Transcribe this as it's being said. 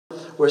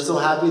We're so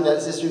happy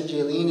that Sister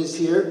Jaylene is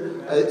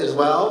here as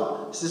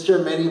well. Sister,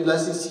 many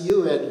blessings to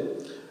you.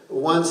 And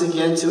once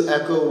again, to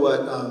echo what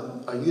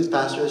our youth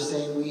pastor is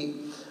saying, we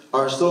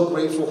are so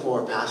grateful for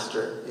our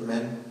pastor.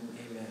 Amen.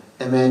 Amen.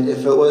 Amen.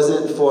 If it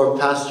wasn't for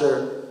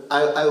Pastor,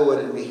 I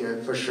wouldn't be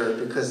here for sure,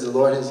 because the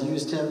Lord has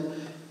used him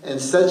in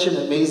such an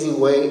amazing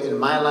way in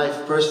my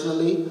life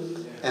personally,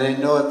 and I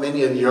know in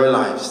many of your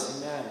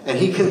lives. Amen. And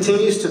he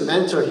continues to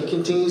mentor, he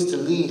continues to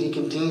lead, he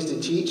continues to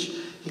teach,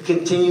 he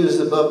continues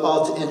above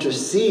all to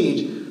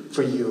intercede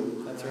for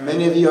you. That's right.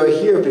 Many of you are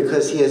here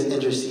because he has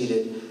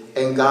interceded.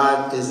 And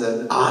God is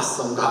an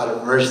awesome God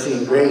of mercy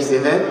and grace.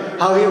 Amen.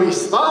 How he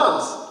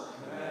responds.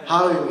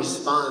 How he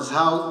responds.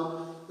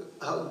 How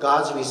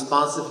God's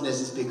responsiveness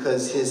is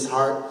because his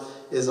heart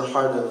is a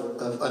heart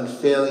of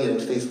unfailing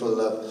and faithful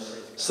love.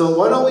 So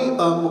why don't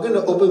we're going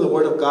to open the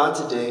Word of God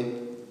today.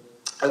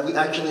 And we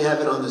actually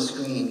have it on the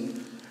screen.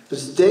 But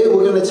today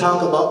we're going to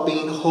talk about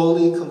being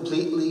wholly,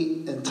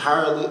 completely,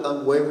 entirely,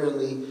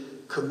 unwaveringly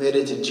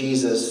committed to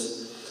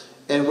Jesus.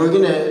 And we're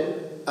going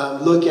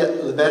to look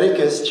at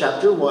Leviticus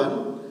chapter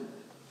 1,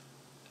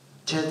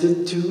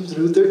 10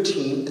 through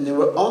 13. And then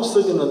we're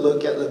also going to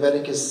look at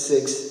Leviticus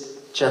 6,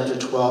 chapter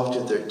 12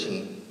 to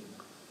 13.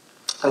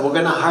 And we're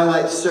going to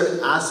highlight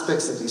certain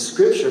aspects of these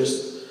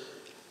scriptures.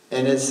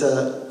 And it's,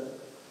 I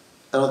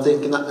don't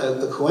think,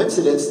 a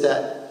coincidence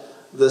that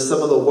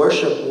some of the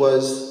worship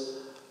was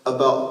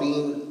about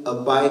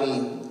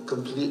abiding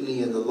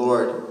completely in the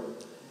Lord.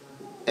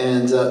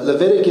 And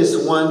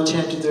Leviticus 1,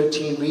 10 to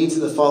 13 reads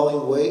in the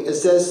following way. It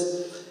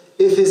says,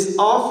 if his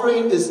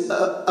offering is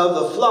of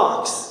the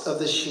flocks, of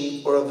the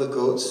sheep, or of the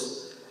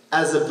goats,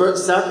 as a burnt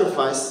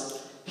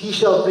sacrifice, he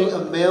shall bring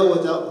a male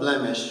without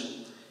blemish.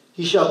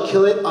 He shall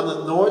kill it on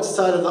the north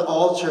side of the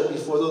altar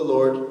before the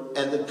Lord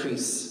and the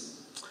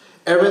priests.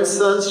 Aaron's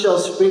sons shall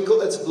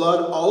sprinkle its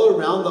blood all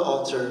around the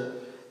altar,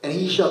 and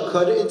he shall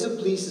cut it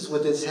into pieces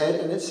with its head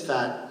and its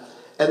fat.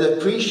 And the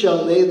priest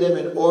shall lay them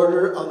in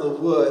order on the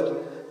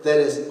wood that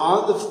is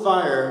on the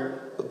fire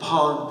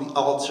upon the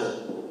altar.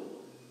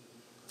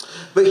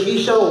 But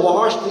he shall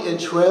wash the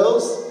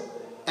entrails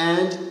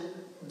and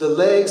the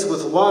legs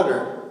with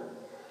water.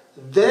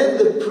 Then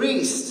the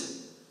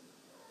priest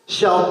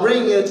shall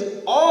bring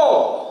it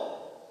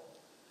all.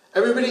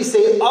 Everybody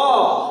say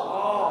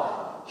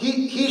all.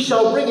 He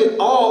shall bring it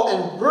all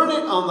and burn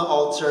it on the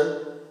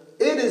altar.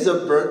 It is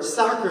a burnt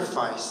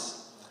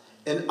sacrifice,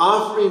 an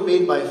offering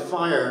made by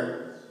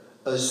fire,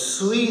 a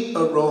sweet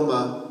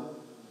aroma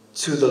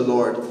to the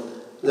Lord.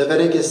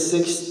 Leviticus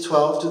 6,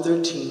 12 to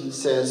 13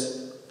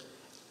 says,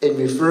 in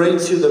referring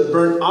to the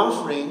burnt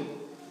offering,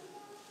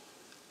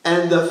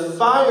 and the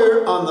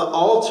fire on the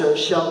altar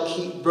shall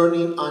keep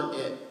burning on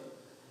it.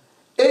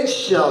 It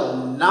shall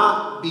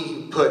not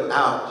be put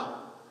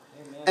out.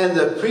 Amen. And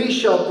the priest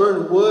shall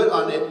burn wood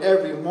on it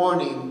every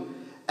morning,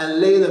 and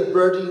lay the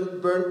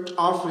burnt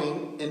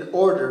offering in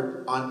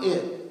order on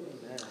it.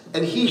 Amen.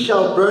 And he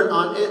shall burn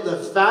on it the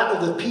fat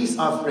of the peace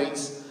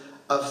offerings.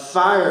 A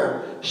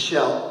fire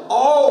shall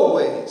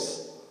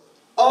always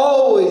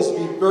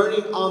be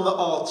burning on the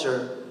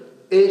altar.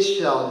 It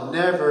shall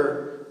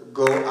never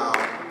go out.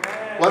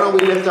 Amen. Why don't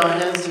we lift our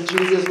hands to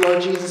Jesus?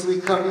 Lord Jesus, we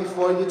come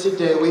before you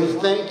today. We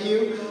thank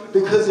you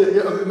because of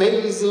your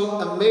amazing,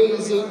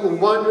 amazing,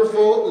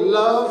 wonderful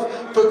love,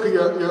 for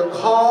your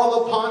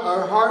call upon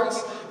our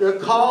hearts, your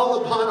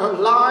call upon our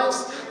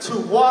lives to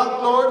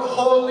walk, Lord,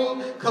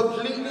 wholly,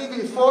 completely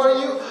before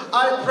you.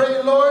 I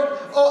pray, Lord,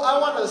 I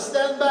want to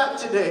stand back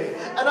today,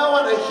 and I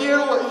want to hear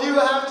what you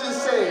have to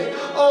say.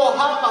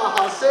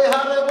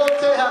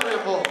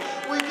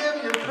 We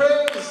give you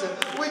praise,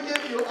 we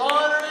give you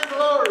honor and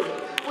glory.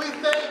 We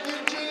thank you,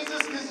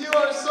 Jesus, because you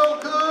are so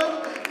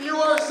good, you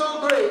are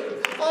so great.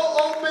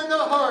 Open the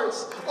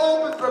hearts,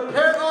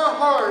 prepare our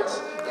hearts.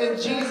 In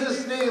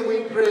Jesus' name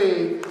we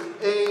pray.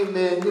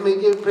 Amen. You may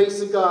give praise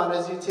to God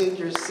as you take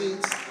your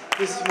seats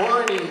this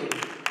morning.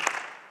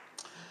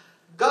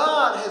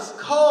 God has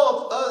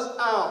called us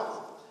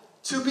out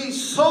to be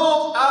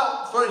sold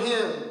out for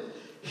him.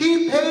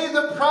 He paid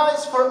the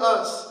price for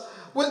us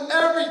with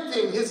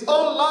everything, his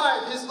own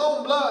life, his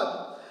own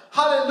blood.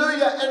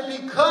 Hallelujah.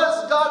 And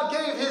because God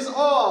gave his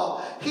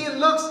all, he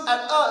looks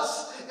at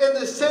us in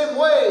the same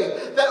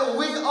way that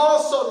we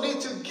also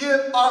need to give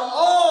our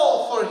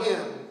all for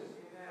him.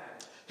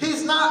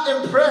 He's not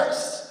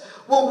impressed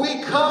when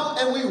we come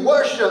and we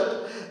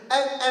worship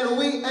and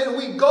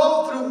we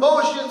go through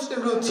motions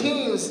and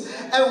routines,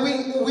 and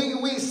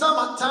we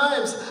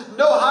sometimes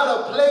know how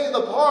to play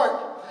the part,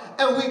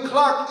 and we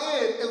clock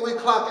in and we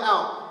clock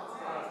out.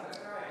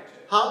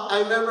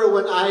 I remember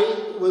when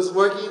I was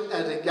working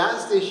at a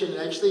gas station,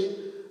 actually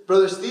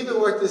Brother Stephen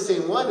worked the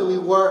same one, and we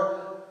wore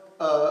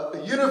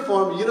a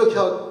uniform,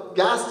 Unical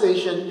gas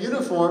station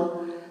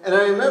uniform, and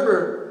I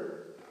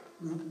remember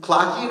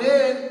clocking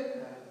in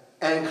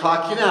and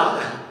clocking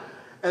out.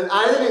 And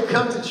I didn't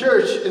come to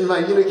church in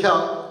my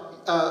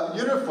Unical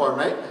uniform,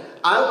 right?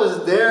 I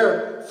was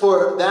there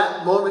for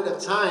that moment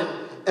of time,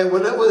 and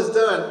when it was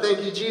done,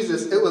 thank you,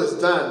 Jesus, it was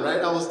done,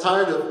 right? I was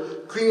tired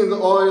of cleaning the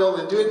oil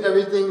and doing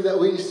everything that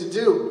we used to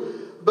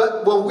do.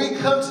 But when we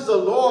come to the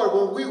Lord,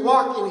 when we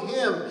walk in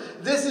Him,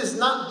 this is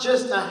not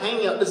just a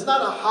hangout. It's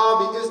not a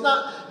hobby. It's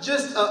not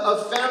just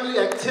a family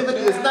activity.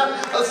 It's not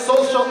a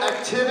social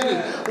activity.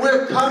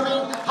 We're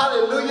coming,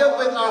 hallelujah,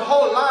 with our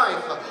whole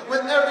life,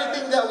 with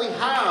everything that we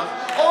have.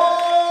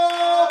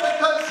 Oh,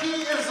 because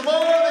He is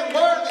more than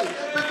worthy.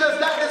 Because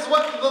that is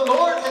what the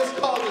Lord has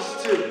called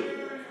us to.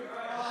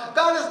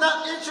 God is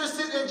not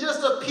interested in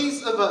just a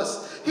piece of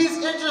us.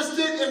 He's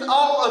interested in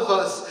all of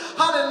us.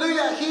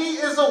 Hallelujah. He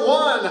is the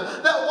one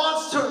that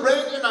wants to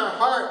reign in our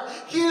heart.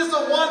 He is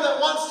the one that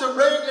wants to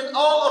reign in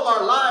all of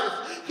our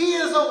life. He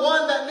is the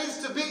one that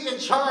needs to be in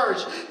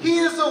charge. He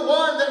is the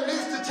one that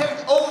needs to take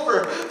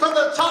over from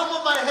the top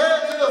of my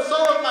head to the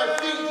sole of my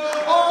feet,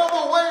 all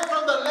the way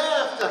from the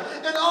left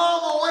and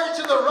all the way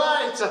to the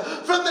right,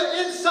 from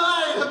the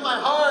inside of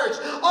my heart,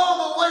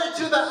 all the way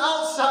to the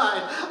outside.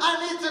 I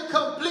need to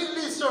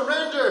completely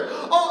surrender.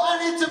 Oh,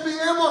 I need to be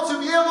able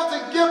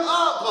to give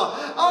up.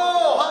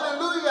 Oh,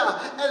 hallelujah.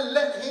 And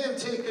let Him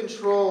take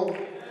control.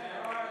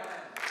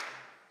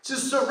 To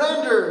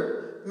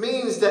surrender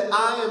means that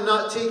I am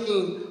not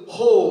taking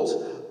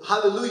hold,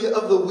 hallelujah,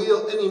 of the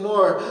wheel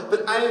anymore,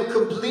 but I am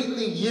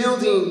completely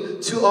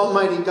yielding to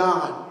Almighty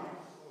God.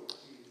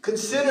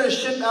 Consider a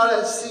ship out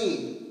at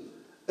sea,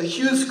 a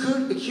huge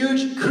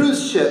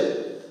cruise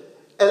ship.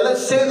 And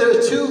let's say there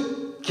are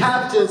two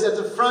captains at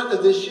the front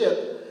of this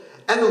ship.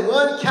 And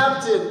one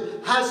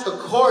captain has a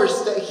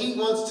course that he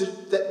wants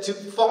to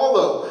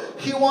follow.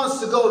 He wants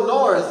to go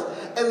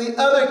north. And the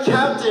other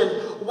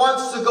captain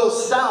wants to go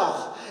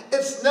south.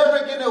 It's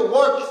never going to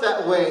work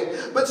that way.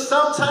 But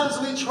sometimes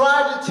we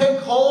try to take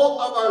hold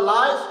of our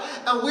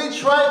life and we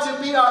try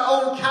to be our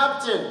own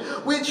captain.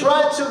 We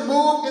try to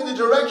move in the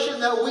direction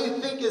that we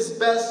think is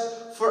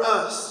best for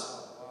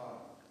us.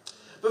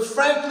 But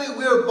frankly,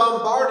 we are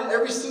bombarded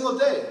every single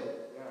day.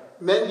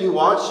 Men, we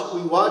watch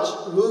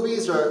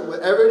movies or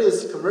whatever it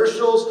is,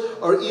 commercials,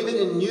 or even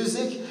in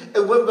music,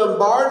 and we're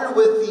bombarded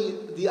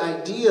with the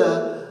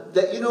idea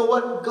that, you know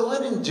what, go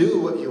ahead and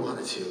do what you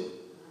want to do.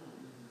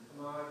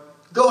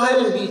 Go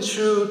ahead and be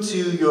true to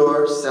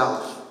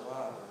yourself.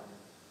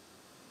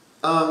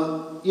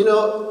 You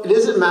know, it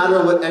doesn't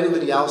matter what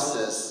anybody else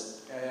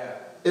says.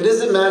 It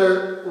doesn't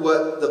matter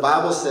what the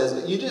Bible says,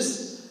 but you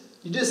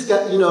just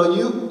got, you know,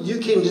 you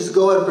can just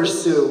go and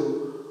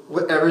pursue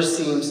whatever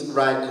seems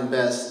right and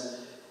best.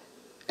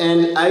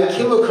 And I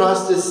came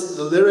across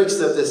the lyrics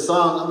of this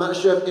song. I'm not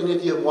sure if any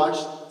of you have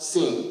watched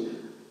Sing,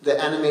 the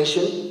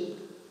animation.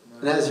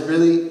 It has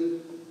really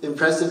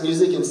impressive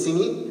music and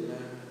singing.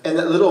 And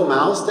that little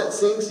mouse that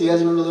sings, you guys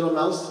remember Little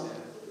Mouse?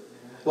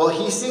 Well,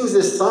 he sings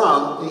this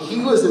song, and he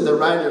wasn't the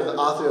writer, the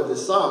author of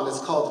this song. It's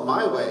called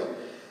My Way.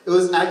 It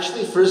was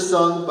actually first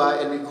sung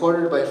and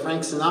recorded by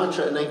Frank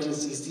Sinatra in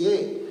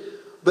 1968.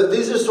 But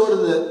these are sort of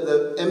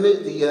the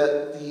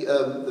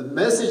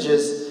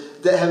messages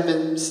that have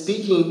been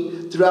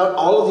speaking throughout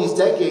all of these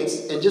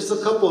decades, and just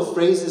a couple of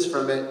phrases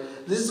from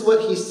it. This is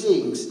what he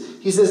sings.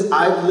 He says,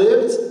 I've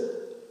lived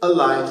a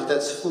life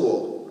that's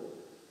full.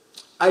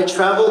 I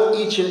traveled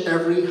each and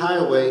every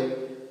highway,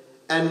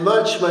 and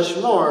much, much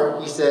more,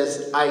 he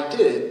says, I did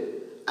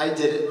it. I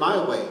did it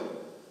my way.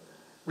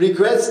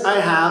 Regrets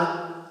I've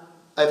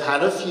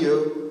had a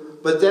few,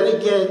 but then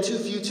again, too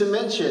few to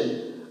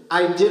mention.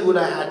 I did what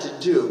I had to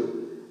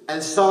do,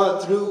 and saw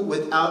it through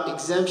without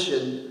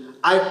exemption.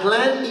 I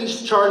planned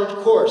each charted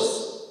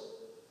course.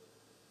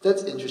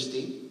 That's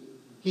interesting.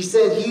 He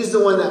said he's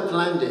the one that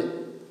planned it,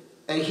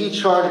 and he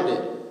charted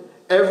it.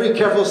 Every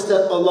careful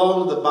step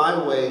along the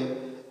byway,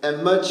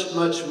 and much,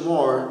 much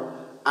more.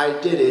 I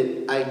did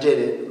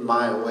it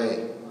my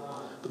way.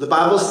 But the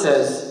Bible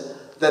says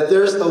that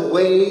there's a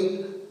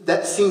way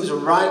that seems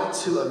right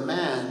to a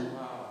man,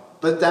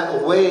 but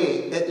that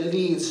way, it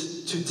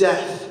leads to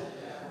death.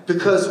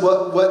 Because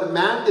what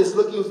man is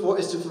looking for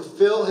is to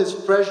fulfill his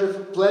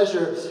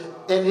pleasure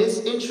and his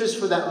interest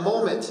for that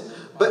moment.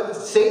 But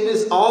Satan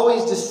is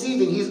always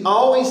deceiving. He's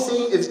always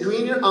saying it's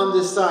greener on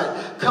this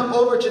side. Come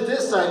over to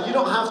this side. You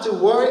don't have to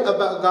worry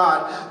about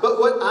God. But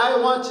what I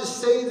want to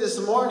say this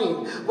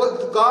morning,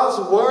 what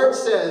God's word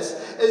says,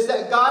 is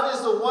that God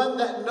is the one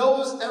that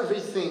knows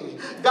everything.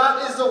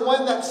 God is the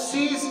one that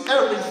sees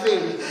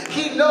everything.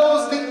 He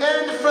knows the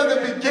end from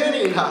the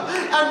beginning.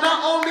 And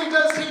not only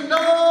does he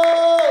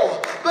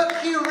know, but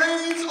he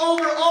reigns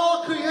over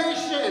all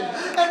creation.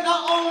 And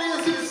not only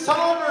is he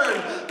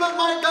sovereign, but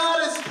my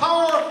God is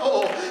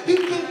powerful. He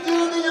can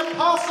do the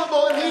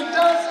impossible, and he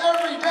does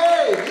every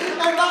day.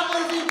 And not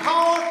is he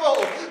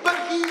powerful, but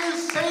he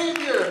is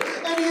Savior.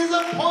 And he is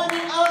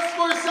appointing us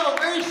for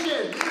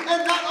salvation.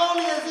 And not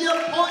only has he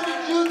appointed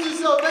you to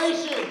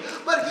salvation,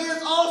 but he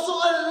has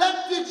also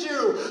elected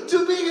you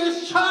to be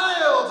his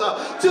child,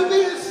 to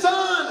be his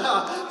son,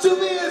 to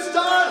be his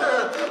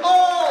daughter.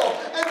 Oh,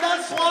 and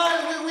that's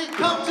why when we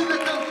come to the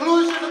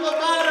conclusion of the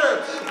matter,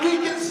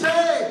 we can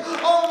say,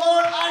 oh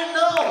Lord, I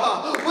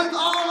know with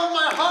all of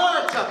my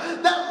heart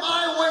that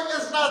my way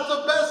is not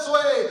the best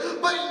way,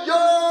 but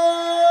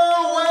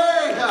your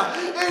way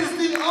is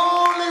the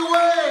only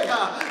way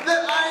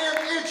that I am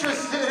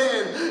interested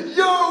in.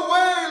 Your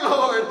way,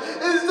 Lord,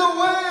 is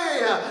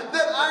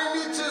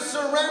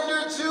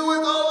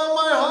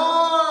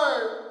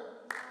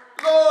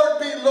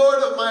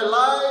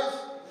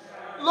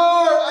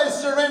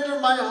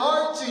my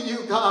heart to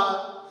you,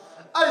 God.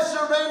 I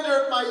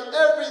surrender my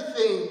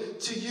everything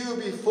to you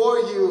before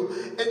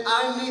you. And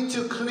I need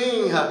to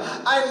cling.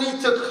 I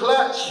need to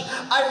clutch.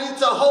 I need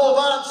to hold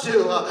on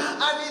to.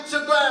 I need to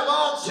grab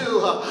on to.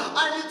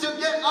 I need to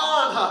get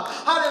on.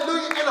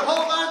 Hallelujah. And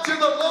hold on to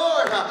the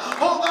Lord.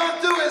 Hold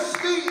on to his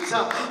feet.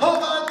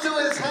 Hold on to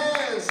his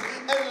hands.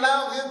 And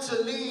allow him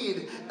to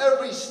lead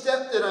every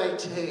step that I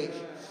take.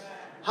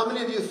 How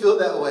many of you feel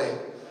that way?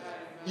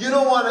 You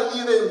don't want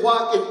to even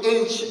walk an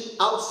inch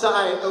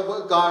outside of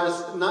what God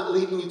is not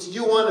leading you to.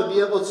 You want to be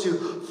able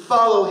to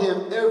follow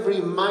him every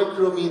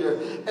micrometer,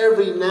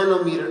 every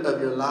nanometer of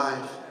your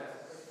life.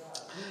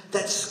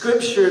 That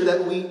scripture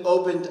that we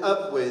opened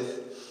up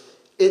with,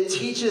 it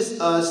teaches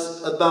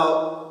us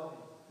about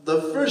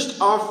the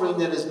first offering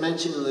that is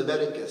mentioned in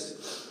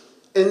Leviticus.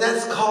 And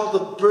that's called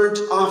the burnt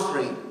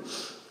offering.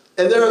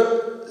 And there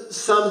are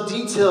some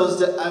details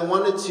that I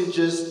wanted to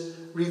just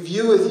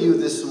review with you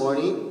this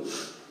morning.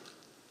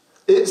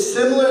 It's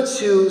similar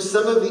to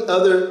some of the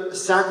other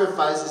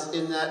sacrifices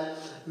in that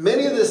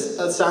many of the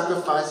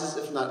sacrifices,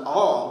 if not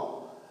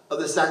all, of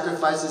the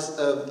sacrifices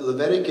of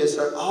Leviticus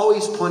are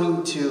always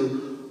pointing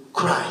to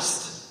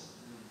Christ.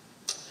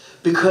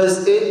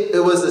 Because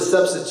it was a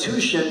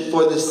substitution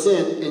for the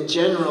sin in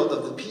general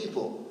of the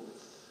people.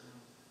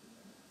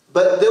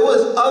 But there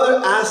was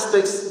other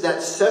aspects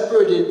that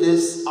separated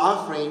this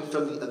offering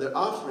from the other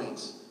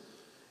offerings.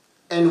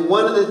 And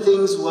one of the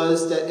things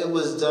was that it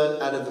was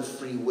done out of a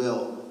free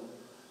will.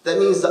 That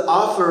means the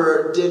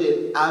offerer did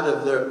it out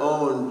of their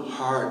own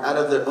heart, out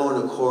of their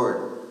own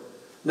accord.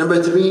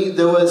 Number 3,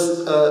 there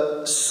was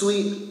a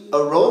sweet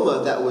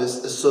aroma that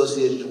was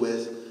associated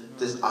with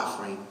this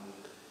offering.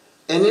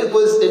 And it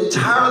was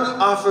entirely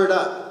offered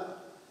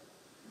up.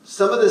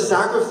 Some of the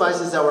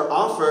sacrifices that were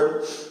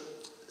offered,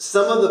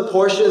 some of the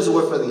portions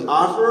were for the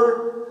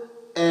offerer,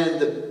 and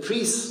the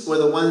priests were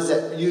the ones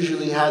that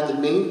usually had the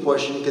main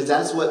portion because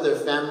that's what their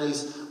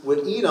families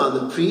would eat on,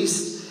 the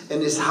priest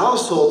and his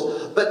household.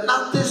 But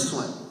not this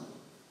one.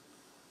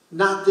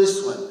 Not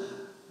this one.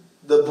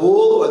 The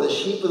bull or the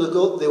sheep or the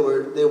goat, they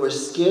were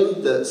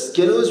skinned. The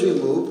skin was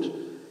removed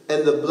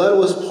and the blood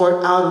was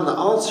poured out on the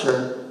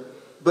altar.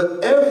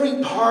 But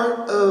every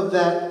part of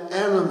that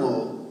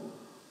animal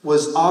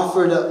was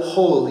offered up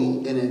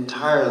wholly and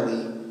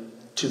entirely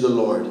to the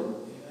Lord.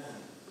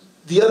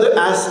 The other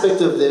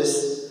aspect of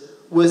this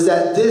was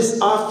that this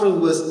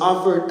offering was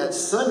offered at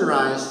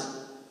sunrise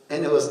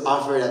and it was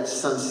offered at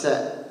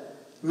sunset.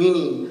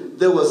 Meaning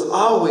there was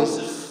always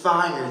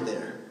fire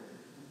there.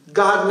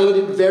 God made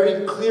it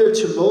very clear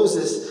to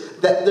Moses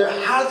that there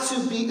had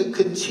to be a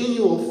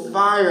continual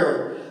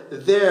fire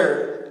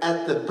there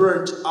at the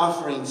burnt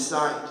offering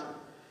site.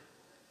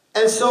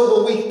 And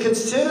so when we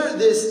consider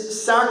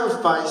this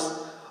sacrifice,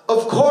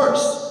 of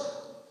course,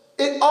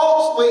 it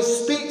always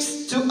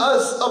speaks to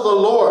us of the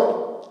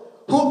Lord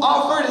who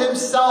offered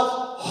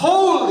himself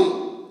wholly,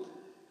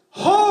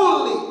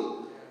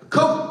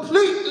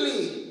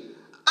 completely,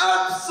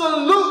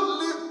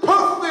 absolutely,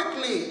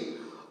 perfectly,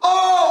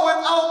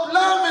 without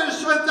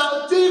blemish,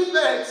 without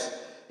defect.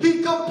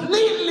 He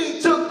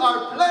completely took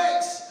our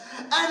place,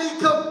 and he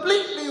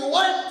completely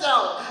wiped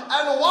out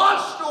and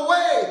washed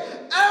away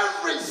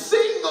every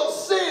single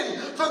sin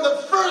from the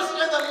first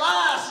and the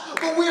last,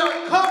 but we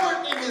are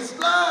covered in his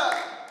blood.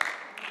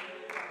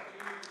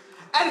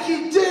 And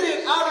he did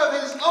it out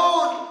of his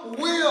own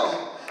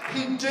will.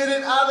 He did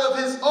it out of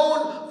his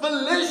own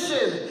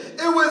volition.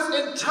 It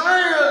was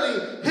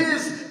entirely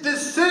his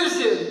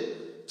decision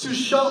to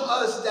show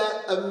us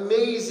that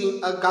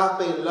amazing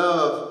agape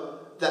love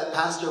that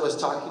Pastor was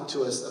talking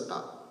to us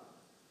about.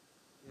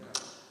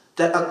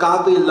 That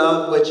agape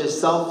love, which is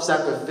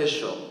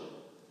self-sacrificial,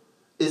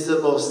 is the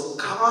most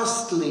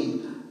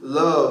costly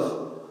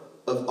love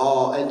of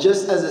all. And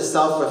just as a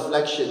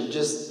self-reflection,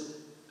 just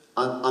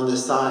on the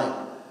side,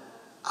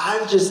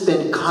 I've just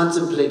been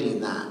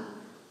contemplating that.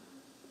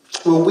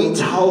 When we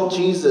tell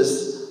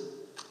Jesus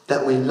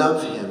that we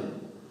love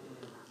him,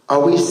 are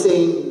we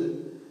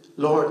saying,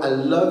 Lord, I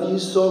love you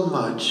so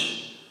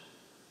much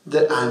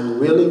that I'm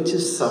willing to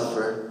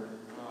suffer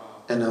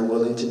and I'm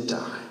willing to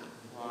die?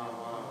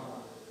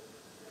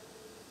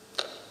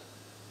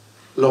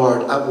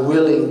 Lord, I'm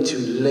willing to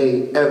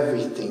lay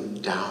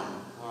everything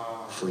down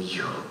for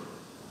you.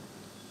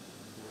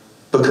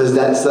 Because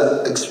that's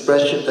an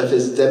expression of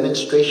his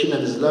demonstration of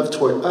his love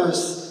toward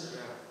us.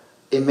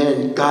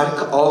 Amen.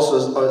 God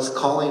also is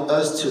calling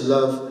us to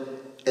love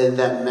in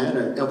that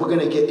manner. And we're going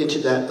to get into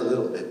that a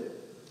little bit.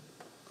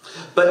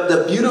 But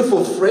the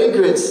beautiful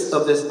fragrance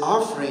of this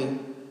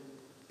offering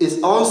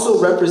is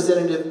also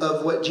representative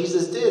of what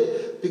Jesus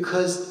did.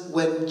 Because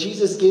when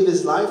Jesus gave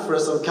his life for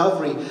us on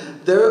Calvary,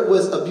 there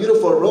was a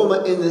beautiful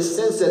aroma in the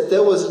sense that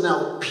there was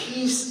now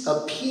peace.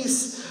 A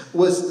peace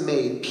was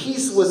made.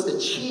 Peace was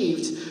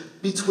achieved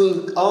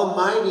between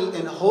Almighty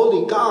and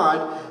Holy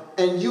God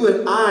and you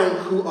and I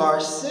who are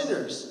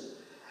sinners.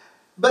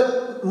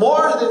 But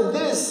more than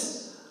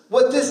this,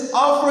 what this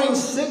offering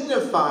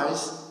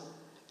signifies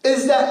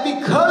is that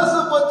because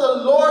of what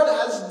the Lord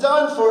has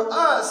done for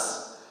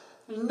us,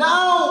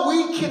 now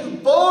we can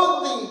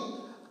boldly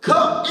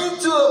come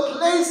into a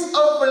place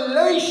of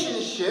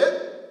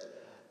relationship.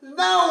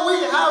 Now we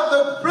have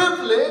the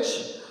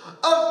privilege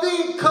of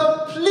being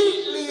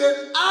completely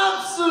and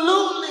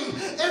absolutely,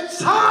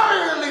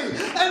 entirely,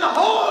 and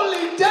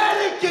wholly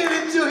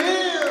dedicated to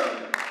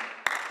Him.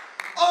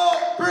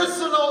 Oh,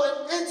 personal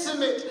and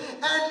intimate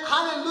and,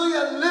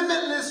 hallelujah,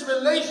 limitless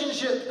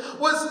relationship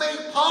was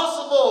made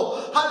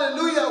possible,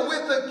 hallelujah,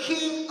 with the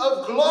King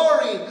of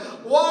Glory.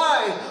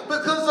 Why?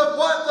 Because of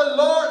what the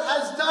Lord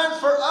has done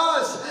for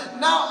us.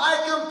 Now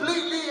I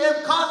completely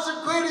am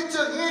consecrated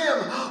to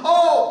Him.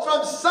 Oh,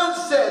 from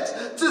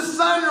sunset to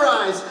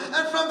sunrise,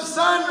 and from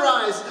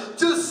sunrise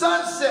to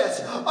sunset.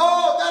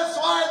 Oh, that's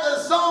why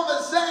the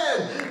psalmist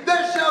said,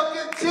 there shall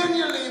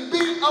continually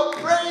be a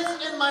praise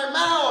in my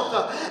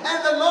mouth. And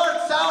the Lord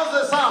tells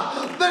us,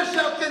 there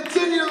shall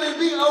continually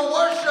be a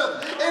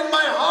worship in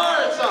my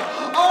heart.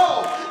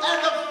 Oh, and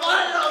the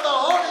fire of the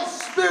Holy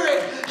Spirit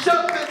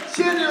shall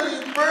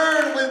continually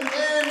burn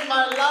within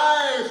my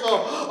life.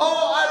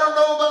 Oh, I don't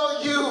know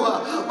about you,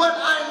 but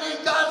I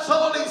need God's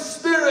Holy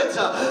Spirit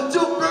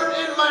to burn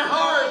in my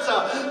heart,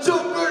 to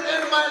burn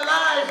in my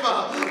life.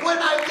 When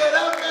I get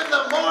up in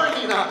the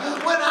morning,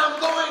 when I'm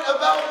going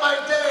about my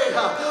day,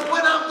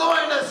 when I'm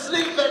going to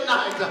sleep at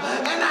night,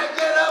 and I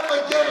get up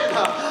again,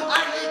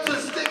 I need to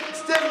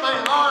extend my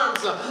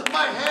arms,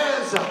 my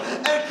hands,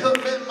 and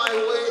commit my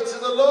way to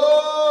the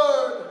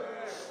Lord.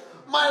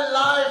 My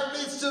life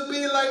needs to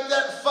be like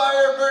that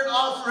fire burnt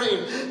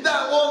offering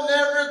that will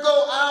never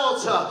go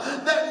out,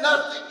 that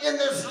nothing in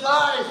this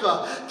life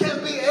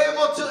can be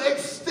able to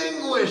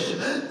extinguish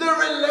the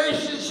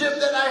relationship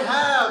that I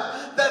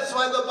have. That's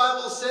why the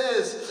Bible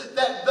says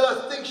that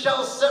nothing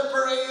shall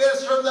separate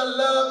us from the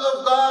love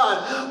of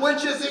God,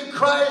 which is in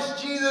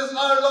Christ Jesus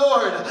our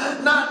Lord.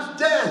 Not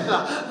death,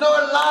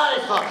 nor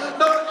life,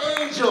 nor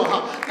angel,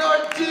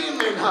 nor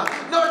demon,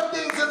 nor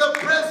things in the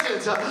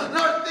present,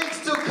 nor things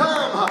to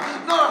come,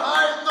 nor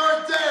height,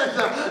 nor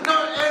depth,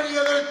 nor any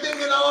other thing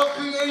in all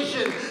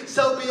creation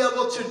shall be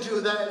able to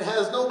do that. It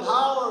has no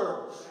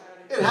power.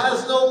 It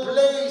has no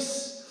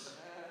place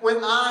when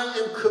I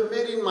am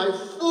committing my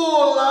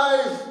full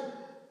life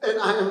and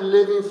I am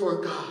living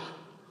for God.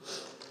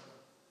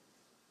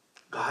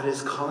 God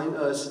is calling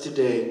us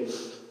today,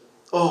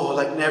 oh,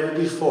 like never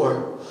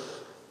before,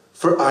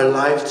 for our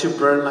life to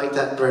burn like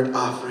that burnt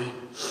offering.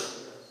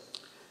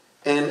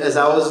 And as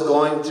I was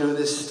going through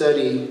this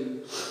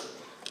study,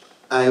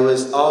 I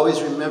was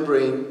always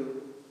remembering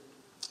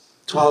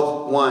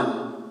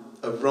 12:1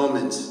 of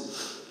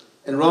Romans.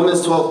 In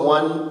Romans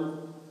 12:1,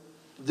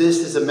 this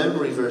is a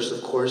memory verse,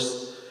 of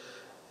course.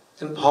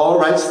 And Paul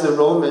writes to the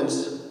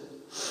Romans,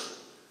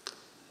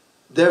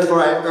 therefore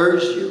I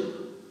urge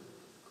you.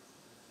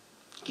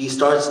 He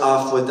starts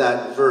off with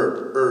that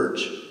verb,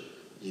 urge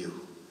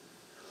you.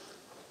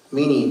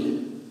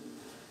 Meaning,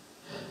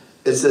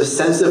 it's a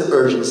sense of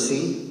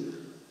urgency.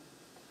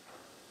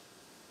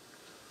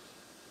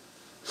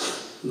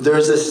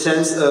 There's a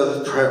sense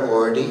of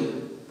priority.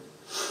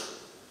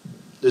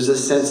 There's a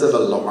sense of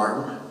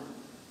alarm.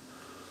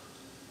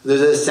 There's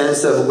a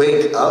sense of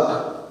wake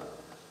up.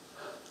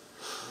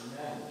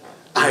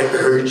 I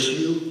urge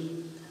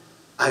you.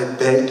 I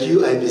beg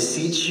you. I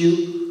beseech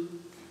you.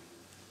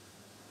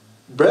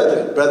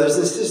 Brethren, brothers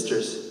and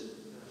sisters.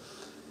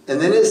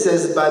 And then it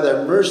says, by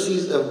the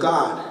mercies of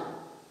God.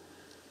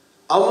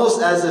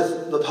 Almost as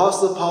if the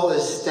Apostle Paul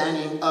is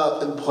standing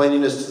up and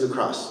pointing us to the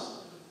cross.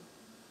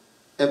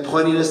 And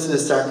pointing us to the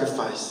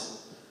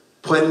sacrifice.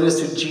 Pointing us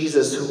to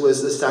Jesus, who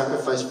was the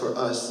sacrifice for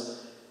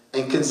us.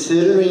 And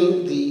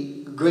considering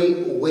the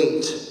great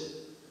weight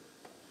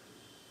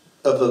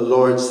of the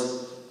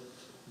Lord's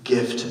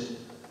gift.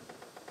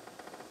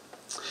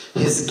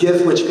 His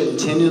gift which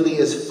continually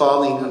is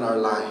falling on our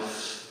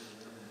life.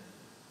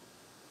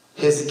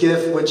 His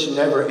gift which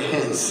never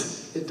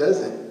ends. It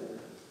doesn't.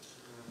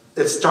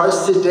 It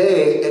starts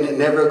today and it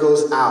never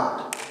goes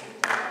out.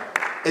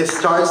 It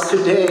starts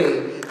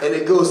today and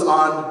it goes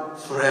on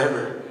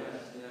forever.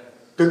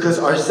 Because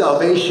our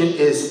salvation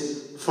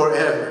is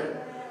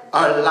forever.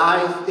 Our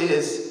life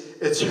is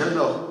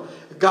eternal.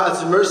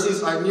 God's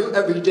mercies are new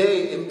every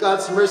day, and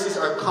God's mercies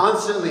are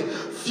constantly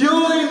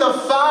fueling the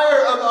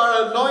fire of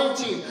our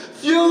anointing,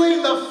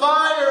 fueling the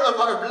fire of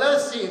our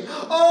blessing.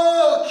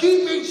 Oh,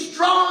 keeping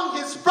strong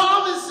His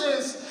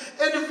promises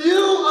in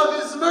view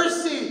of His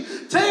mercy.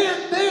 Pay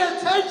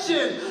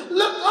attention.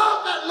 Look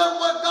up and look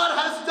what God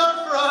has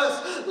done for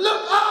us.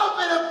 Look up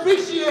and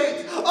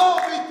appreciate. Oh,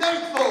 be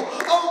thankful.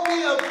 Oh,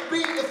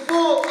 be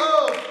full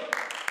of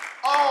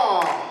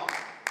awe.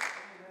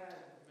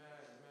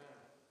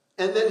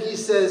 And then he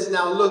says,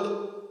 now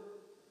look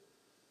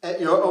at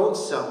your own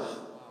self.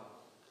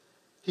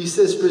 He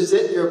says,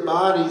 present your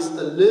bodies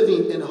a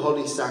living and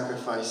holy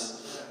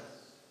sacrifice.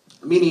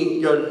 Meaning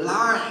your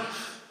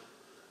life.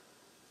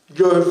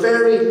 Your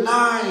very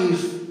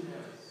life.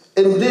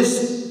 And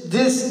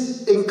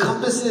this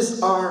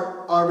encompasses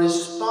our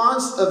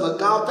response of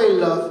agape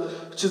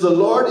love to the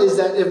Lord is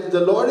that if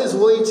the Lord is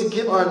willing to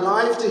give our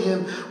life to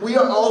Him, we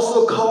are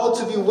also called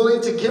to be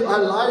willing to give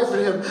our life for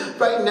Him.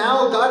 Right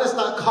now, God is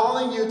not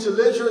calling you to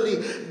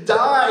literally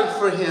die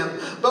for Him,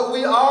 but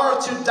we are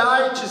to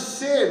die to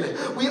sin.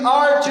 We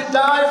are to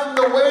die from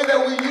the way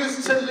that we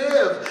used to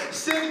live.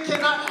 Sin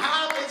cannot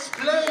have its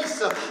place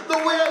the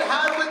way it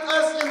had with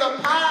us in the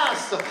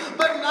past,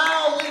 but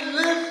now we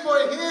live for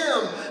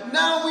Him.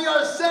 Now we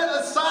are set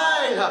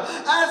aside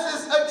as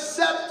His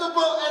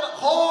acceptable and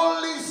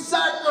holy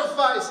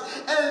sacrifice.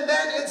 And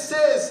then it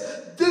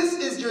says, this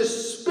is your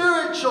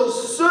spiritual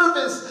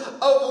service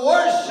of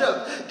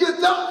worship. You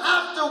don't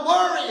have to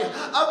worry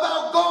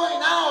about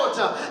going out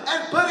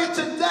and putting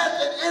to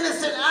death an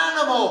innocent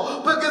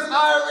animal because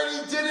I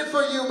already did it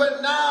for you.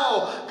 But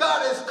now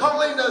God is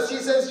calling us. He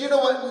says, you know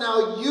what?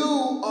 Now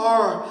you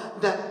are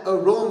that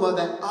aroma,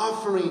 that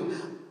offering.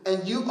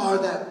 And you are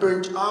that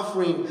burnt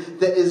offering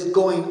that is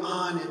going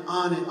on and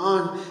on and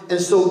on.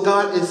 And so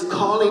God is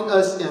calling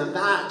us in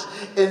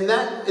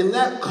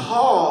that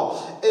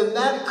call, in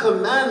that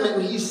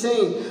commandment. He's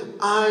saying,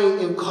 I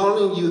am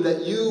calling you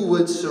that you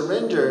would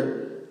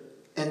surrender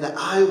and that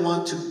I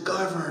want to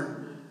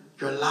govern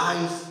your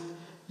life,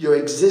 your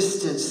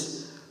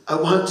existence. I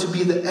want to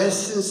be the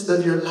essence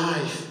of your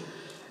life.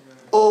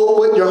 Oh,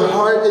 what your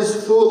heart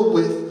is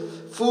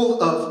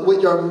full of,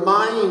 what your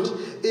mind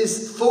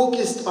is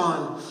focused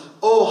on.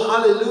 Oh,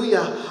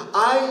 hallelujah.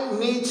 I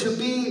need to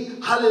be,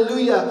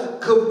 hallelujah,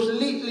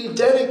 completely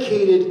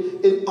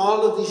dedicated in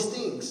all of these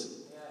things.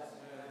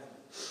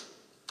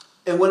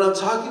 And when I'm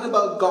talking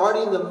about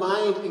guarding the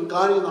mind and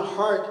guarding the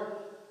heart,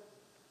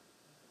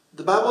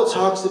 the Bible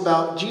talks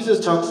about,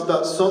 Jesus talks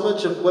about so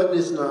much of what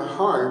is in our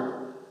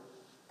heart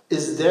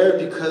is there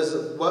because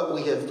of what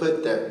we have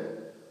put there.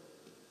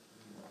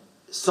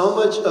 So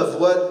much of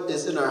what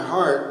is in our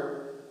heart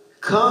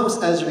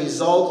comes as a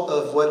result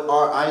of what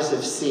our eyes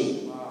have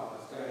seen. Wow,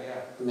 that's good,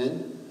 yeah.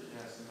 Amen?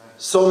 Yes, amen.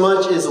 So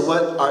much is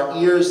what our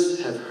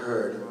ears have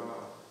heard.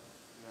 Wow.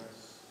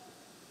 Yes.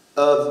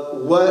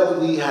 Of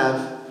what we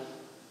have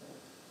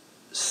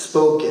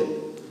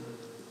spoken.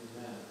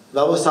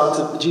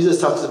 Jesus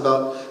talks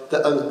about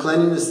the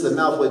uncleanness of the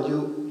mouth. What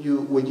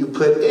you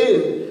put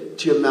in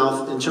to your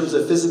mouth in terms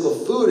of physical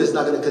food is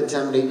not going to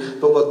contaminate,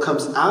 but what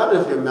comes out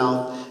of your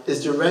mouth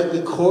is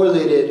directly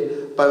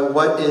correlated by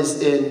what is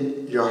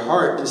in your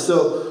heart. And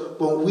so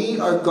when we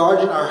are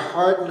guarding our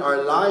heart and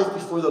our life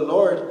before the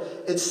Lord,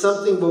 it's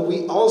something where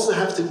we also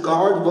have to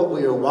guard what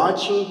we are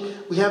watching.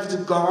 We have to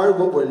guard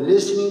what we're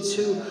listening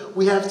to.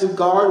 We have to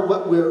guard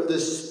the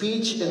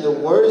speech and the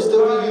words that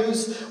we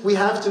use. We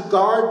have to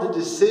guard the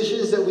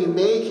decisions that we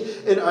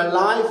make in our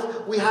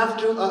life. We have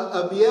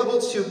to be able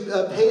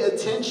to pay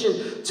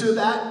attention to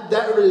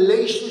that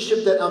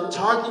relationship that I'm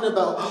talking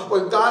about,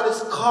 where God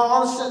is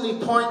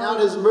constantly pouring out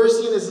His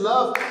mercy and His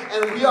love,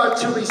 and we are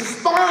to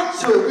respond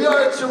to it. We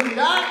are to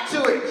react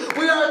to it.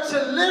 We are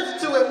to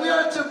live to it. We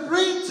are to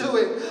breathe to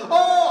it.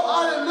 Oh,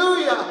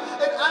 hallelujah.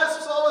 And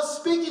as I was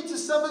speaking to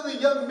some of the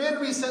young men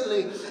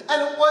recently,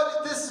 and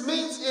what this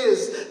means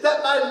is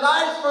that my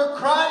life for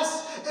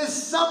Christ is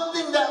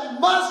something that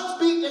must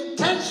be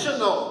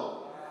intentional.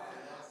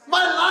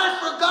 My life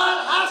for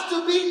God has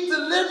to be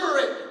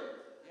deliberate.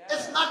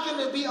 It's not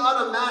going to be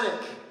automatic.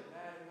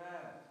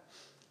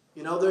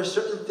 You know, there are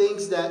certain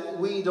things that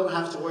we don't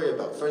have to worry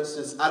about. For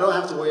instance, I don't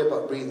have to worry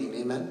about breathing.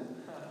 Amen?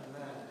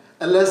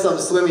 Unless I'm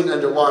swimming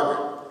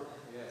underwater.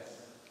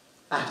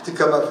 I have to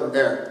come up from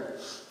air.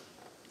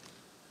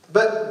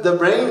 But the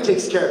brain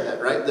takes care of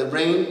that, right? The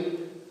brain,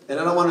 and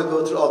I don't want to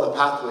go through all the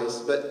pathways,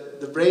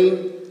 but the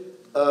brain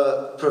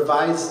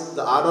provides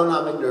the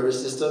autonomic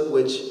nervous system,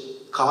 which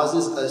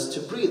causes us to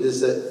breathe.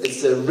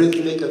 It's a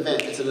rhythmic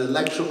event. It's an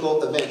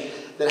electrical event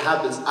that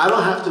happens. I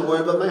don't have to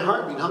worry about my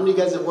heartbeat. How many of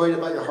you guys are worried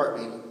about your heart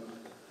beating?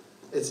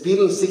 It's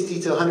beating 60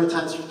 to 100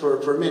 times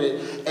per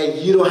minute, and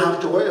you don't have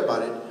to worry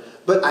about it.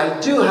 But I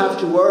do have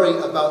to worry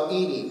about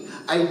eating.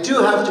 I do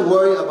have to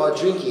worry about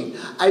drinking.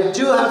 I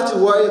do have to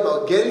worry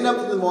about getting up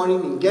in the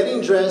morning and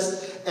getting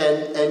dressed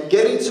and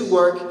getting to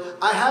work.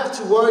 I have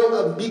to worry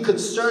and be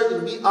concerned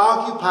and be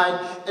occupied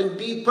and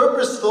be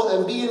purposeful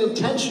and being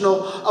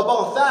intentional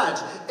about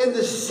that. In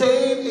the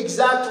same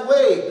exact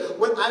way,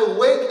 when I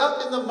wake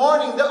up in the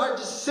morning, there are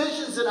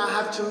decisions that I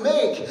have to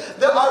make.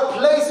 There are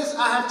places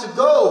I have to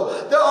go.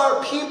 There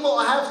are people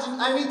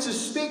I need to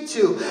speak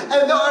to.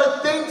 And there are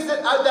things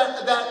that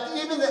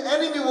even the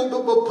enemy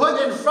will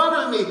put in front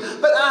of me.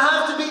 But I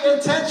have to be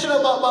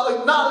intentional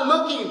about not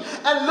looking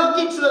and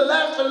looking to the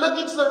left and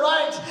looking to the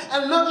right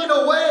and looking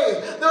away.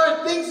 There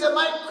are things that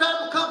might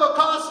come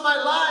across my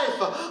life,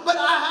 but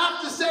I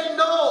have to say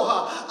no.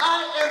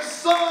 I am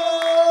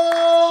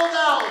sold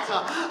out.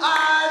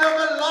 I don't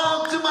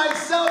belong to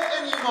myself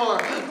anymore.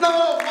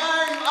 No,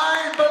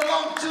 I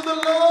belong to the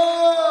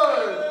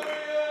Lord.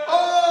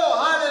 Oh,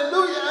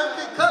 hallelujah.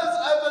 And because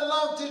I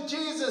belong to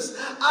Jesus,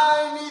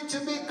 I need to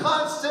be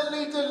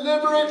constantly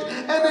deliberate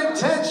and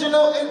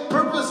intentional and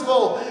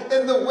purposeful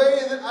in the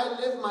way that I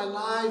live my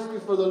life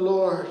before the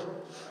Lord.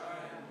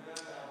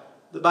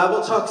 The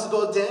Bible talks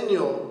about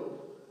Daniel.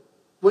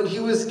 when he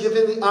was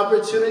given the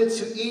opportunity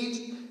to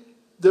eat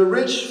the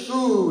rich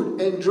food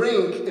and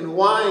drink and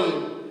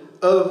wine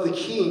of the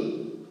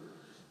king,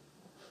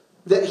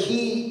 that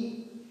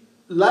he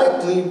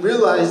likely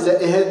realized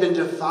that it had been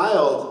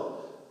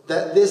defiled,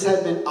 that this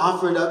had been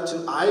offered up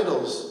to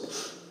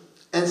idols.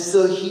 And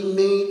so he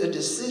made a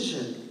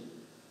decision.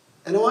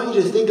 And I want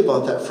you to think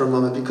about that for a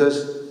moment,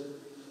 because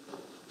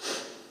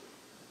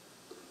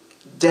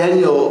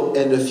Daniel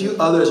and a few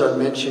others are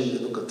mentioned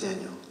in the book of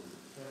Daniel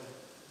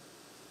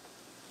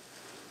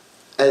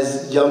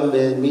as young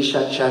men,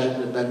 Meshach, Shadrach,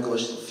 and Abednego,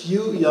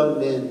 few young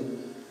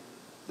men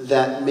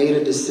that made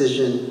a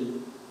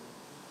decision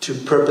to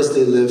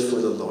purposely live for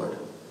the Lord.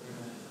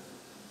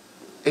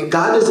 And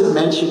God doesn't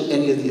mention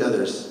any of the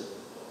others.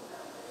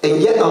 And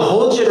yet a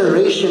whole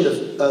generation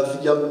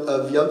of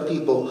young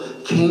people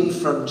came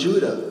from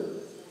Judah.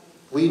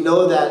 We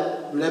know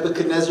that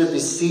Nebuchadnezzar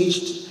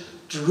besieged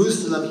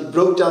Jerusalem. He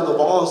broke down the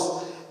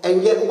walls.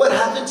 And yet what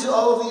happened to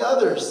all of the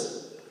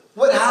others?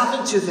 What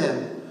happened to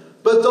them?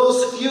 But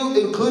those few,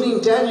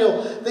 including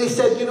Daniel, they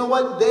said, you know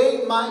what?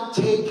 They might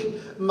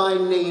take my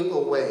name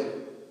away.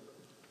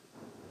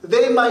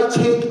 They might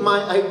take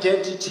my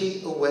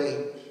identity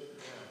away.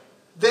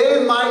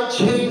 They might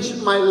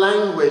change my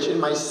language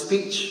and my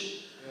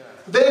speech.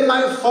 They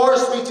might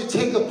force me to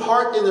take a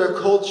part in their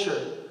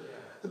culture.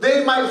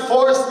 They might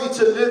force me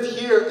to live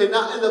here and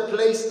not in the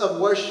place of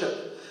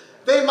worship.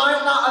 They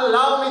might not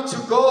allow me to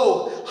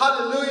go,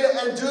 hallelujah,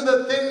 and do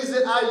the things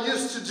that I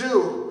used to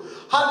do.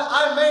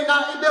 I may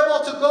not be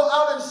able to go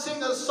out and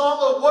sing a song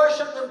of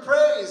worship and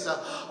praise.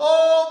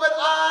 Oh, but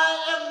I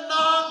am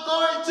not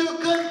going to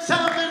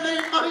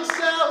contaminate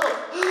myself.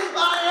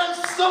 I am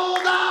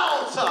sold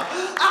out.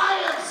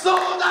 I am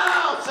sold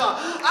out.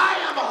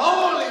 I am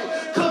wholly,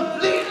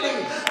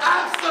 completely,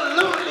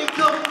 absolutely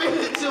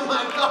committed to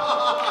my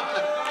God.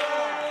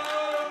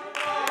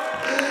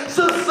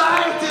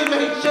 Society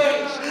may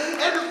change.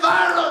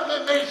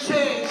 Environment may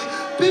change.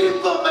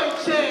 People may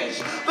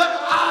change. But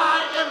I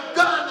am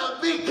gonna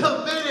be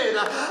committed.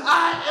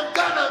 I am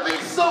gonna be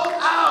sold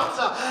out.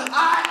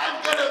 I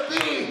am gonna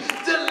be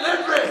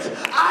deliberate.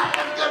 I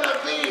am gonna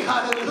be,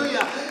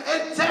 hallelujah,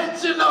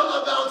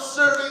 intentional about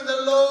serving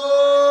the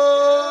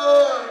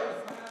Lord.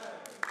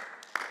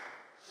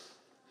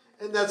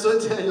 And that's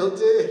what Daniel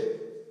did.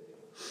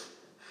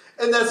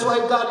 And that's why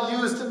God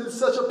used him in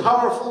such a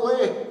powerful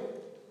way.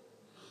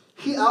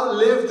 He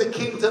outlived the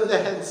kingdom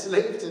that had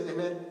enslaved him.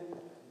 Amen.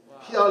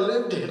 He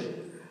outlived it.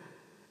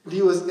 And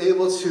he was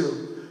able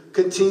to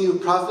continue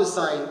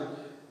prophesying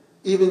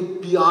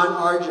even beyond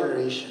our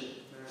generation.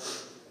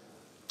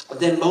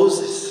 Then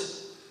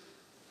Moses.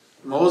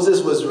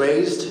 Moses was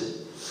raised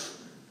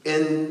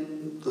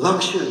in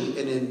luxury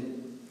and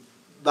in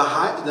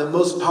the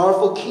most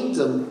powerful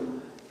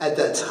kingdom at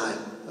that time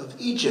of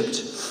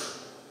Egypt.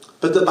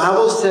 But the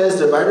Bible says,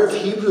 the writer of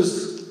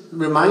Hebrews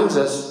reminds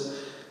us,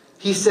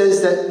 he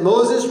says that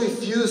Moses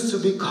refused to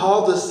be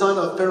called the son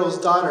of Pharaoh's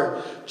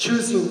daughter,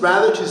 choosing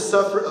rather to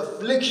suffer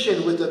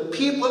affliction with the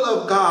people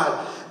of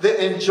God than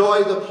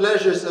enjoy the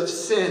pleasures of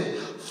sin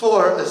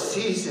for a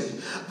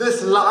season.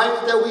 This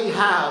life that we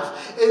have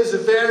is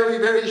very,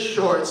 very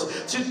short.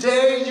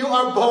 Today you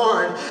are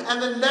born,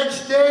 and the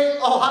next day,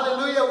 oh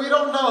hallelujah, we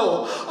don't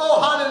know. Oh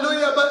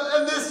hallelujah,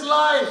 but in this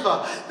life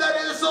that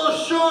is so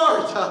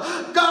short,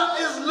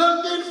 God is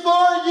looking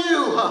for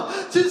you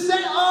to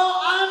say, oh,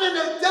 I'm going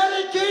to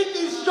dedicate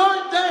these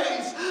short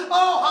days,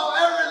 oh,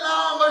 however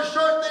long or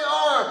short they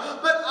are,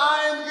 but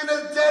I am going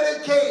to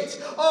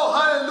dedicate, oh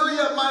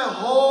hallelujah, my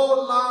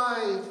whole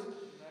life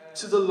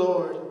to the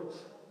Lord.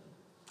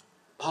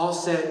 Paul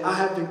said, I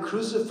have been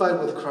crucified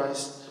with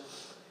Christ.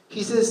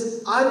 He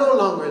says, I no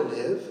longer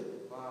live.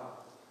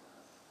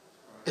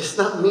 It's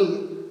not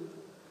me.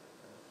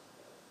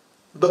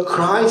 But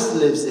Christ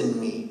lives in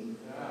me.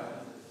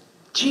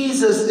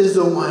 Jesus is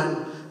the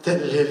one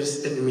that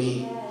lives in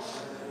me.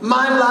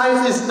 My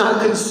life is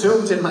not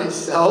consumed in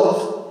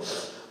myself.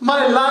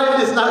 My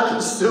life is not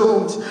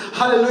consumed,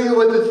 hallelujah,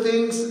 with the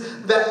things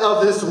that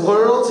of this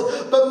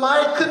world. But my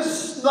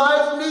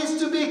life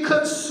needs to be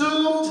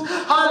consumed,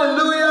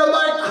 hallelujah,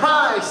 by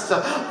Christ.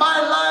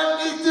 My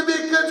life needs to be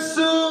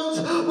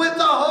consumed with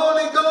the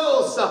Holy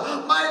Ghost.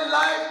 My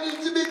life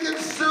needs to be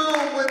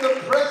consumed with the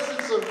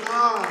presence of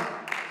God.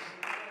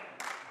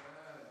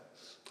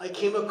 I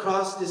came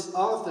across this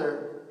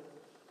author,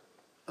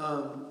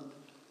 and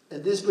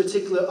this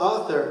particular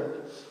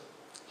author,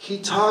 he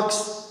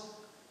talks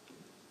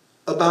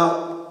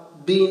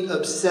about being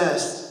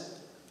obsessed.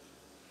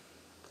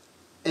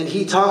 And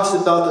he talks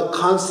about the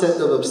concept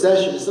of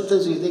obsession.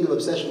 Sometimes when you think of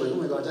obsession, you're like,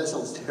 oh my God, that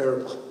sounds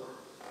terrible,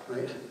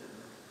 right?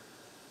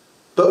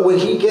 But when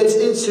he gets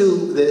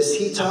into this,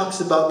 he talks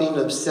about being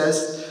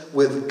obsessed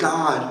with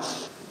God.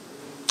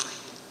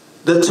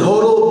 The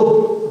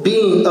total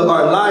being of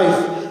our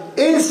life,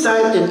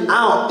 inside and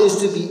out,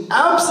 is to be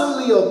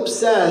absolutely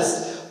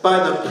obsessed by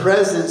the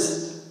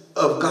presence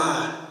of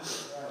God.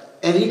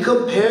 And he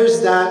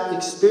compares that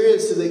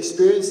experience to the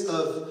experience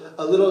of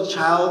a little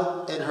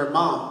child and her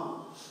mom.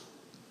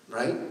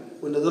 Right?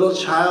 When the little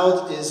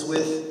child is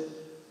with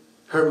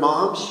her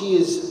mom, she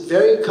is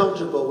very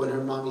comfortable when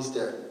her mommy's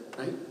there,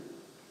 right?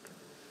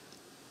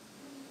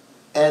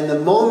 And the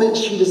moment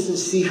she doesn't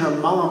see her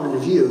mom in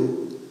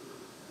view,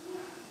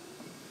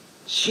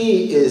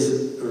 she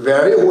is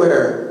very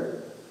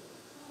aware,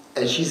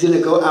 and she's going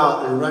to go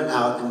out and run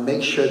out and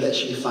make sure that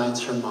she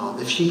finds her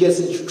mom. If she gets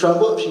into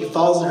trouble, if she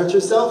falls and hurts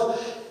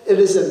herself, it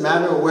doesn't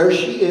matter where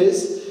she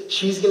is.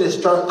 She's going to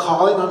start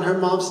calling on her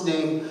mom's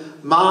name.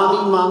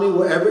 Mommy, mommy,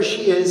 wherever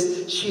she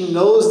is, she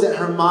knows that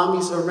her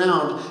mommy's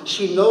around.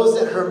 She knows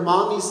that her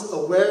mommy's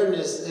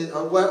awareness,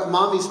 or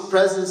mommy's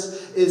presence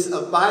is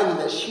abiding,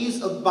 that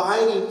she's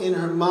abiding in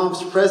her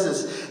mom's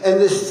presence. And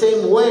the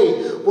same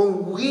way,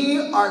 when we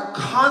are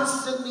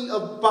constantly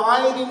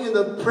abiding in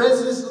the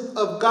presence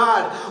of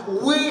God,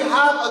 we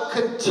have a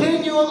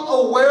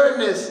continual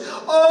awareness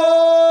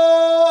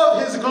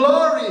of His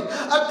glory,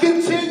 a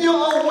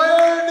continual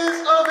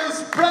awareness of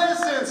His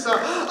presence,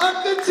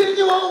 a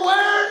continual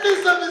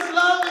awareness of His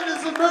love and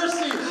His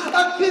mercy,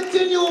 a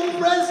continual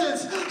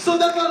presence, so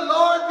that the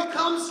Lord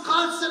becomes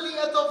constantly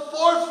at the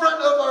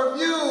forefront of our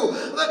view,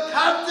 the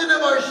captain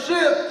of our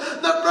ship,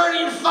 the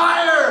burning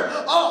fire,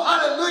 oh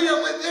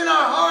hallelujah, within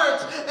our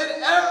heart, and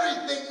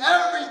everything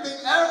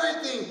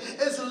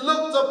is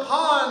looked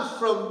upon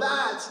from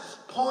that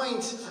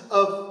point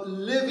of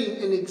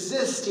living and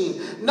existing.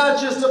 Not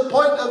just a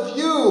point of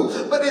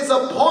view, but it's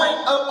a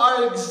point of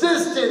our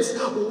existence.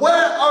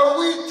 Where are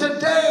we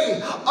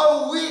today?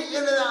 Are we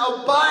in an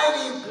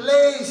abiding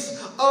place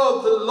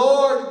of the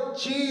Lord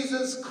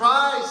Jesus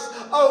Christ?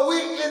 Are we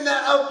in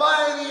that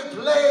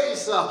abiding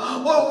place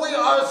where we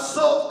are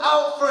sold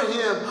out for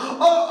Him?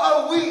 Or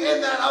are we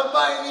in that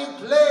abiding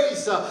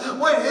place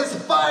when His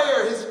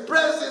fire, His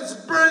presence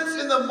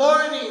burns in the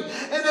morning,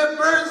 and it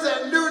burns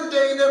at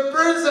noonday, and it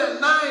burns at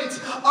night?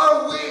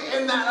 Are we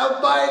in that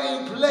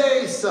abiding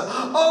place?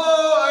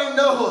 I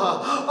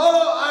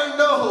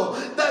know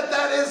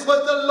that is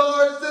what the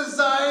Lord's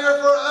desire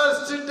for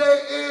us today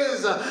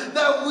is,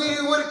 that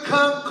we would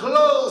come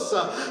close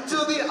to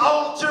the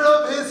altar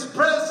of His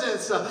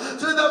presence, to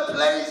the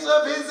place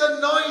of His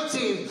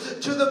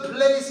anointing, to the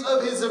place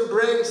of His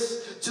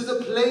embrace, to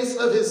the place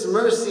of His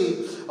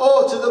mercy,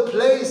 to the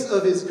place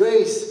of His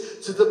grace,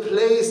 to the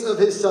place of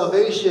His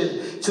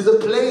salvation, to the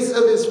place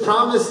of His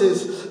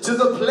promises, to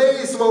the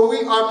place where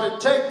we are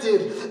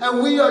protected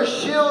and we are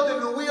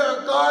shielded and we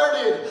are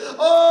guarded.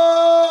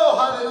 Oh,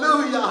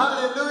 hallelujah,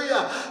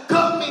 hallelujah.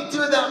 Come into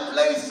that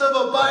place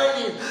of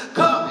abiding.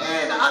 Come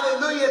in,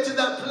 hallelujah, to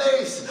that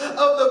place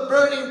of the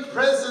burning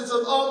presence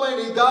of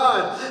Almighty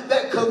God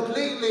that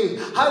completely,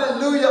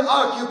 hallelujah,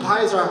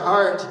 occupies our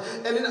heart,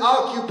 and it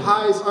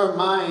occupies our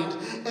mind,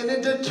 and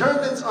it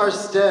determines our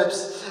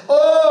steps.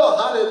 Oh,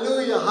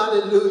 hallelujah,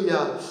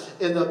 hallelujah,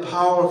 in the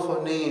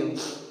powerful name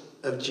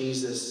of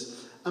Jesus.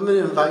 I'm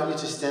going to invite you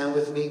to stand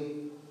with me.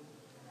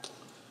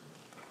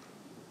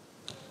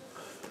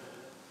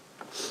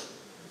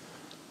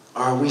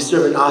 We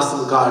serve an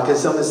awesome God. Can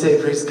someone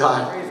say, praise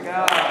God? Praise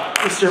God.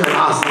 We serve an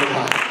awesome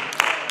God.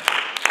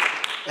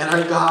 And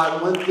our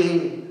God, one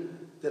thing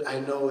that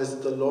I know is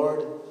that the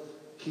Lord,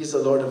 He's the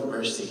Lord of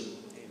mercy.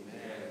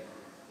 Amen.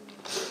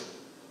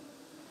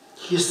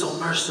 He is so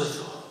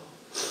merciful.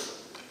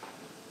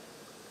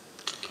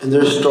 And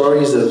there are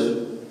stories of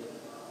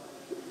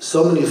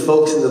so many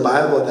folks in the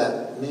Bible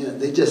that, man,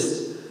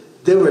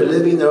 they were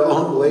living their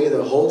own way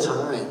their whole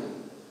time.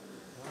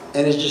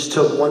 And it just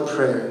took one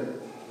prayer.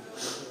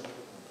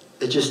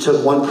 It just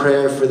took one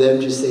prayer for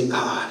them to say,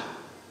 God,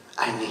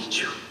 I need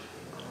you.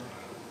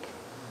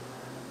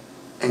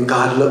 And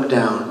God looked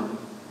down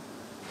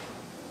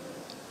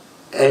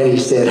and He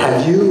said,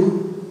 have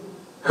you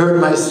heard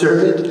my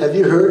servant? Have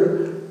you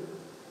heard?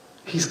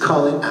 He's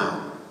calling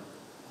out.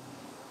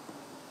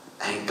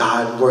 And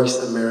God works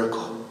a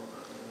miracle.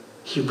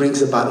 He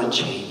brings about a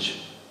change.